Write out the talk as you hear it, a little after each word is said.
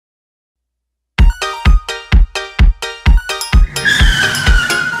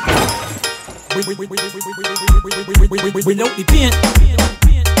Bring out the paint.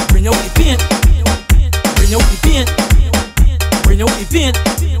 Bring out the paint. Bring out the paint. Bring out the paint.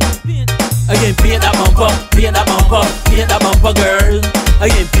 Again, paint that bumper, paint that bumper, paint that bumper, girl.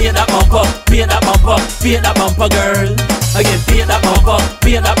 Again, paint that bumper, paint that bumper, paint that bumper, girl. Again, paint that bumper,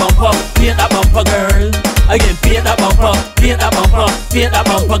 paint that bumper, paint that bumper, girl. Again, paint that bumper, paint that bumper, paint that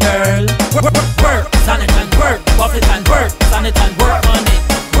bumper, girl. Work, stand it and work, buff it and work, stand it and work on it.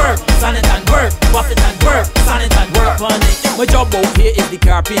 Work, stand it and work, buff it and work, stand it and work on it. My job out here is the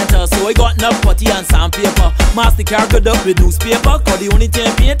carpenter, so I got enough putty and sandpaper. Mask the car good up with newspaper, cause the only thing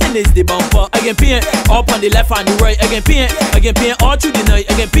painting is the bumper. I can paint up on the left and the right. I can paint all through the night.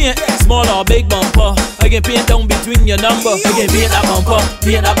 I can paint small or big bumper. I can paint down between your number. I can paint that bumper,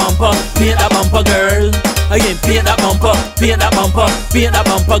 paint that bumper, paint that bumper, girl. I can paint that bumper, paint that bumper, paint that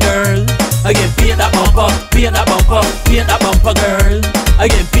bumper, girl. I can paint that bumper, paint that bumper, paint that bumper, girl. I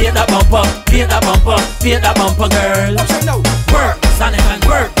can paint that bumper, paint that bumper, paint that bumper, girl. Work, stand it and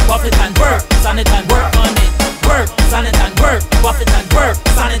work, buff it and work, stand it and work on it. Work, stand it and work, buff it and work,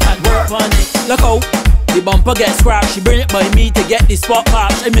 stand it and work on it. Look out, the bumper gets scratched. She bring it by me to get the spot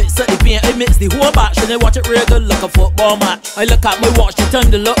patch. I mix up the paint, I mix the whole batch, and I watch it real good like a football match. I look at my watch, she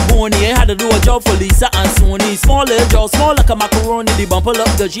turned to look bony. I had to do a job for Lisa and Sony. Small little job, small like a macaroni. The bumper look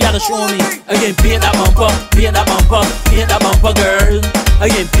good, she had to show me. Again, paint that bumper, paint that bumper, paint that bumper, girl.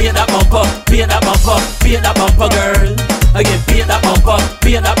 Again, paint that bumper, paint that bumper, paint that bumper, girl. Again, paint that bumper,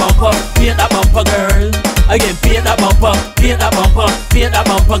 paint that bumper, paint that bumper, girl. Again, paint that bumper, paint that bumper, paint that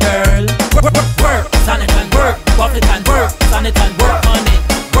bumper, girl. Work, stand it and work, buff it and work, stand it and work on it.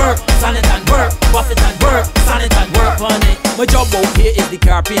 Work, stand it and work, buff it and work, stand it and work on it. My job out here is the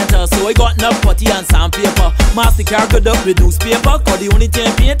carpenter, so I got enough putty and sandpaper. Mask the car good up with newspaper, cause the only thing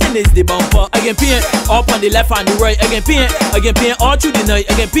painting is the bumper. I can paint up on the left and the right. I can paint all through the night.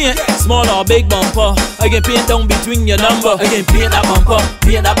 I can paint small or big bumper. I can paint down between your number. I can paint that bumper,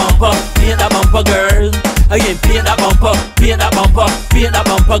 paint that bumper, paint that bumper, girl. I can paint that bumper, paint that bumper, paint that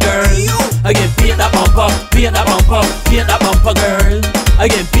bumper, girl. I can paint that bumper, paint that bumper, paint that bumper, girl. I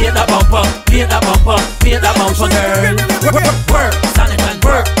can paint that bumper, paint that bumper, paint that bumper, girl. Work, stand it and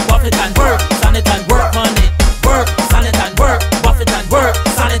work, buff it and work, stand it and work on it.